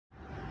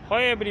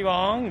Hi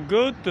everyone,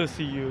 good to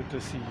see you,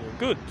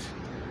 good.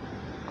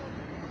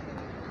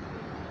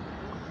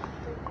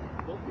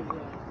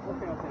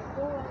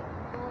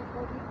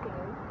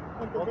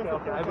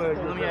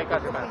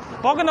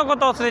 僕のこ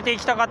とを連れて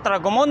行きたかった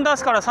ら5問出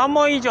すから3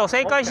問以上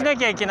正解しな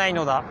きゃいけない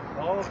のだ。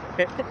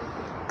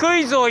ク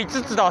イズを5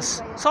つ出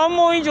す。3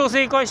問以上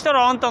正解した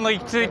らあんたの連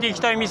れて行き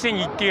たい店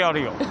に行ってや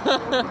るよ。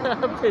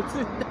別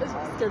に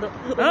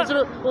大丈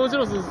夫ですけど、面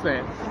白そうです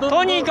ね。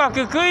とにか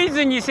くクイ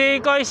ズに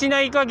正解し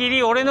ない限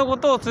り俺のこ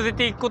とを連れ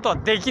て行くことは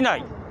できな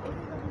い。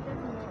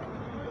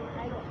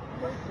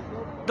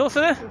どう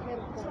する？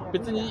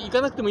別に行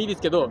かなくてもいいで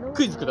すけど、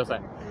クイズくださ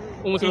い。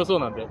面白そう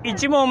なんで。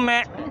1問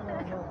目、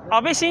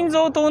安倍晋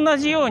三と同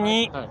じよう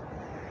に、はい、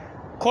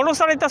殺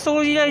された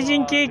総理大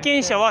臣経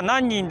験者は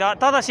何人だ。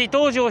ただし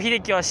東條英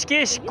機は死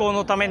刑執行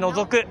のため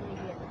除く。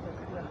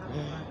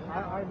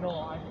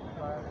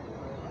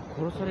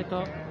殺され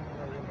た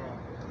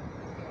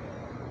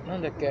な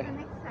んだっけ、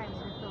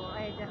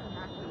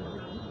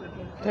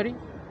2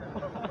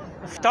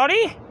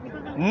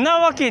人な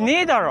わけ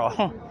ねえだろ。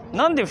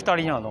なんで2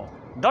人なの？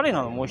誰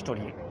なのもう1人？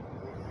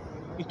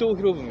伊藤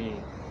博文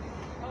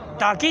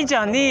だけじ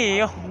ゃねえ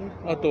よ。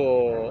あ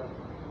と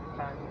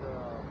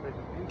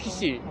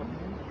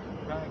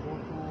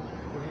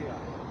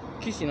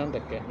岸なんだ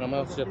っけ、名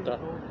前忘れちゃった。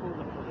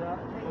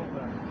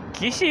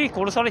岸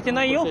殺されて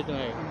ないよ。伊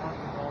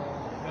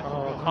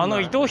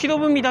藤博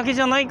文だけ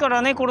じゃないか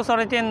らね、殺さ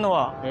れてんの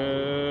は。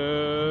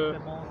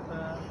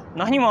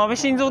何も安倍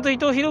晋三と伊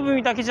藤博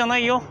文だけじゃな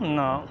いよ。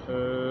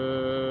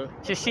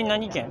出身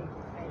何県？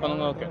神奈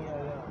川県。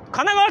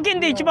神奈川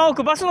県で一番多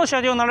くバスの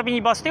車両並び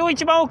にバス停を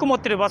一番多く持っ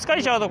てるバス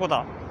会社はどこ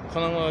だ？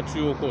神奈川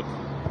中央交通。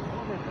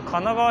神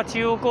奈川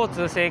中央交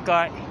通正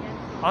解。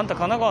あんた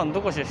神奈川の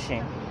どこ出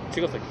身？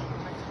茅ヶ崎。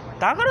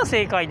だから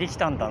正解でき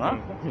たんだな。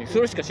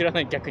それしか知らな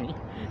い逆に。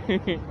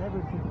神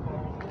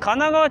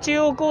奈川中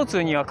央交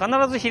通には必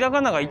ずひら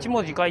がなが1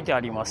文字書いてあ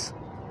ります。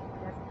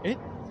必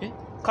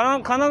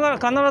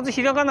ず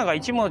ひらがなが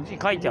1文字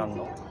書いてある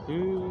の。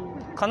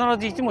必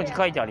ず1文字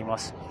書いてありま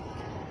す。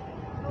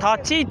立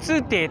ち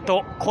つて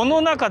と、この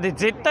中で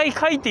絶対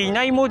書いてい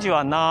ない文字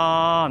は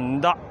な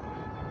んだ？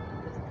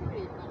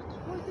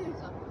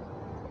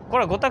こ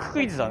れは5択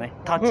クイズだね。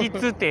立ち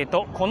つて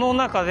と、この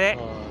中で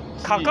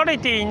書かれ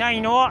ていな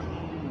いのは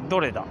ど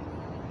れだ？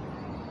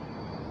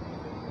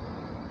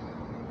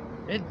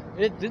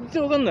全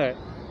然わかんない。だ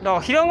か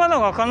らひらがな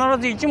が必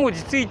ず1文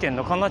字ついてん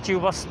の、かな中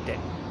バスって。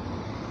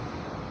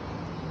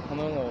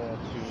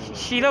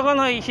ひらが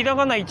な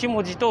1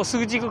文字と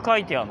数字が書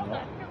いてあるの、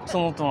そ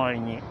の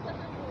隣に。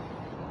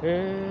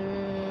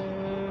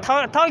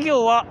他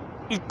行は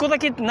1個だ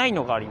けない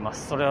のがありま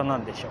す。それは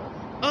何でしょう？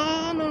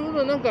ああ、なるほ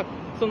ど。なんか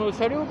その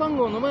車両番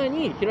号の前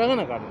にひらが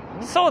ながあるんで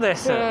すね。そうで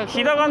す。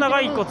ひらがな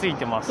が1個つい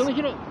てます。い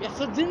や、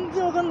それ全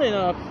然わかんない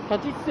な。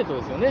立ちつてと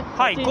ですよね。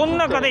はい、この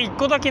中で1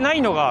個だけな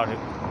いのがある。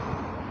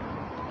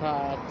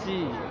立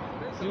ち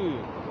つ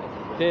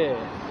て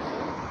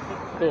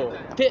と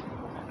て。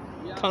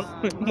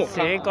もう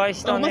正解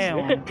したね、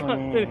本当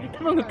に。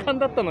頼む勘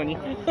だったのに。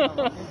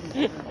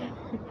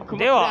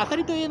では、当た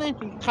りと言えない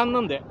勘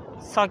なんで。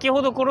先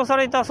ほど殺さ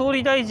れた総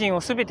理大臣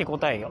をすべて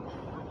答えよ。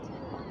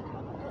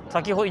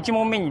先ほど1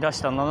問目に出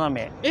した7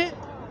名。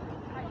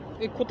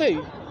答え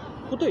言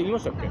いま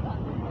したっけ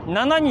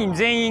？7人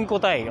全員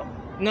答えよ。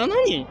7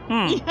人？う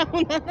ん。いや、も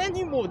う7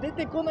人も出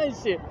てこない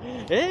し。だ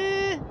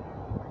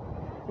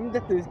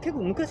って結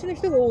構昔の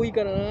人が多い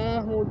から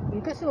な。もう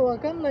昔のわ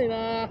かんない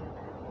な。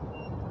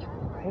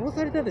殺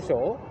されたでし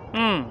ょ？う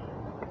ん。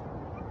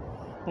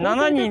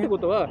7人ってこ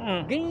とは、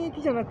現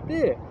役じゃなく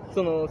て、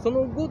その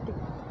後と。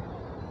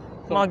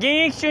まあ現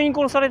役中に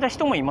殺された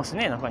人もいます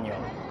ね、中には。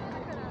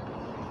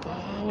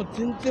もう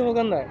全然わ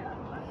かんない。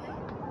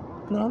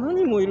7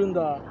人もいるん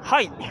だ。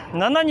はい、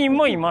7人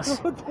もいま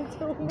す。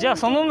じゃあ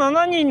その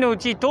7人のう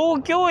ち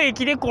東京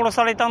駅で殺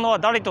されたのは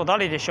誰と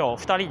誰でしょう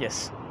？2人で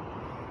す。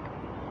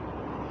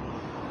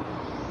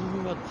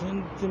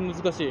全然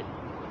難しい。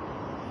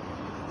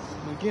す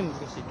げえ難し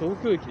い。東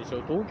京駅でし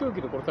ょ。東京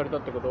駅で殺された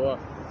ってことは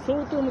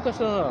相当昔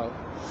だな。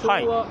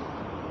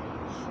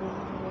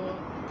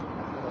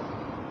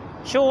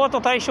昭和と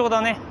大正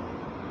だね。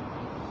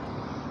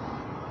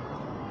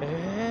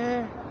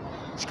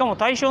しかも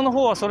大正の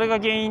方はそれが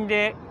原因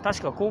で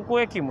確か高校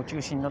野球も中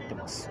止になって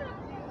ます。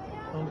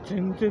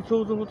全然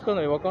想像もつか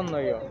ない。わかん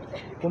ないや。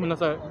ごめんな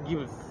さい。ギ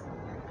ブス。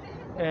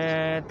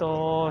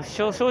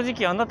正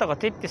直あなたが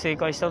手って正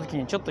解した時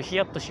にちょっとヒ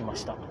ヤッとしま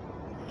した。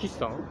岸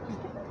さん？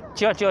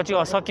違う、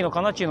さっきの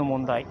かな中の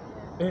問題。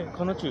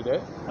かな中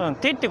で？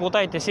手って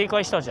答えて正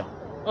解したじゃん。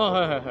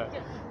はい。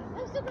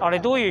あれ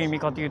どういう意味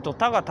かというと、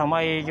田が多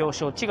摩営業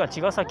所、地が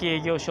茅ヶ崎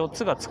営業所、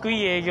津が津久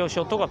井営業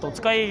所、都が戸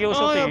塚営業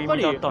所という意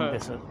味だったんで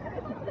す。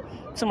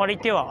つまり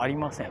手はあり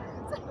ません。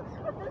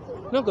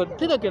なんか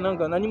手だけなん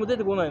か何も出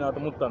てこないなと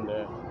思ったん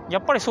で。や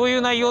っぱりそうい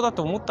う内容だ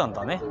と思ったん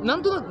だね。な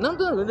んとな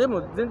くで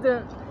も全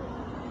然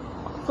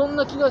そん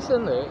な気がして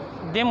んのよ。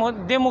でもっ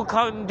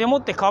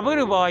て被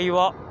る場合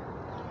は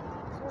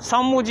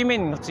3文字目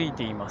がつい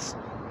ています。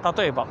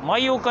例えば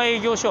舞岡営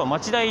業所は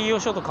町田営業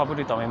所と被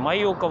るため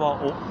舞岡は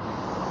お。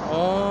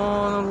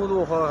ああ、なるほ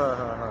ど。はいはいはい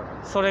は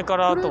い。それか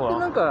らあとそれってな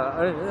はんか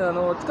あれ、地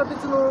下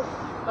鉄の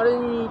あれ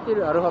に似て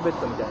るアルファベッ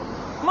トみたいに。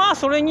まあ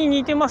それに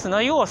似てます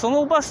な。要はそ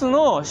のバス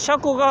の車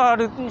庫が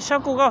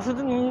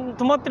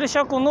止まってる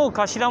車庫の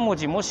頭文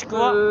字もしく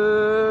は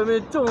め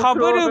っちゃ面被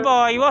白い。る場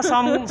合は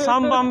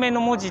 3番目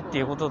の文字って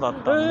いうことだっ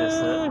たんで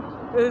す。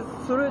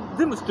それ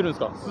全部知ってるんです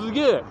か？す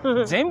げえ。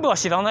全部は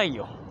知らない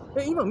よ。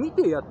今見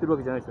てやってるわ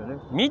けじゃないですよね。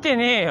見て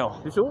ねえ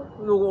よ。でしょ？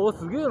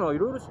すげえな、い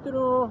ろいろ知ってる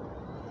な。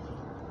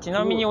ち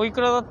なみにおい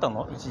くらだった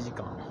の？ 1 時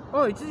間。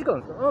1時間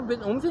ですか？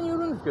お店によ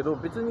るんですけど、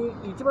別に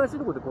一番安い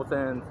ところで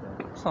5000円ですね。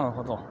なる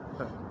ほど。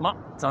ま、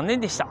残念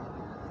でした。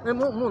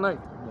もうない。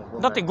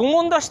だって5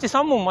問出して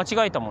3問間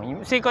違えたも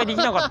ん。正解でき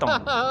なかったも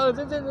ん。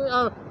全然、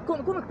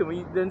来なくてもい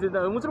い。全然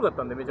面白かっ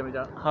たんで、めちゃめち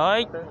ゃ。は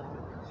い。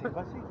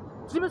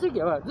新橋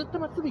駅はずっと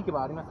まっすぐ行け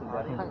ばありますんで。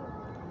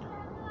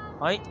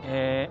はい。い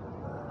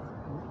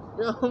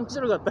や、面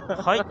白かった。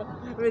はい。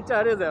めっちゃ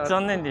ありがとうございます。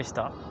残念でし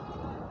た。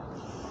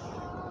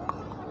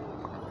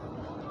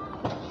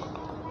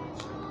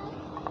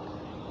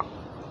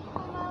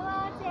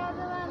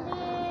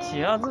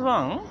チアーズ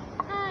ワン？はい、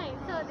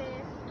そうで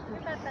す。よ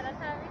かったらサ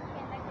ービス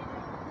券だけ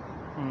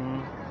で。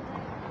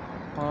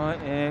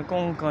はい、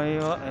今回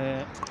は、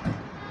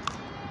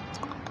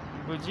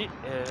無事、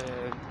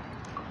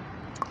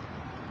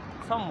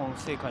3問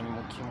正解に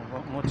持ち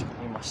込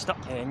みました。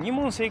2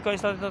問正解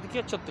された時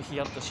はちょっとヒ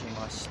ヤッとし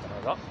まし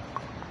たが、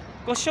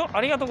ご視聴あ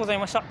りがとうござい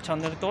ました。チャン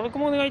ネル登録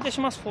もお願いいたし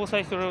ます。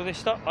Forsyth Leoで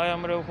した。I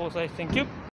am Leo Forsyth. Thank you.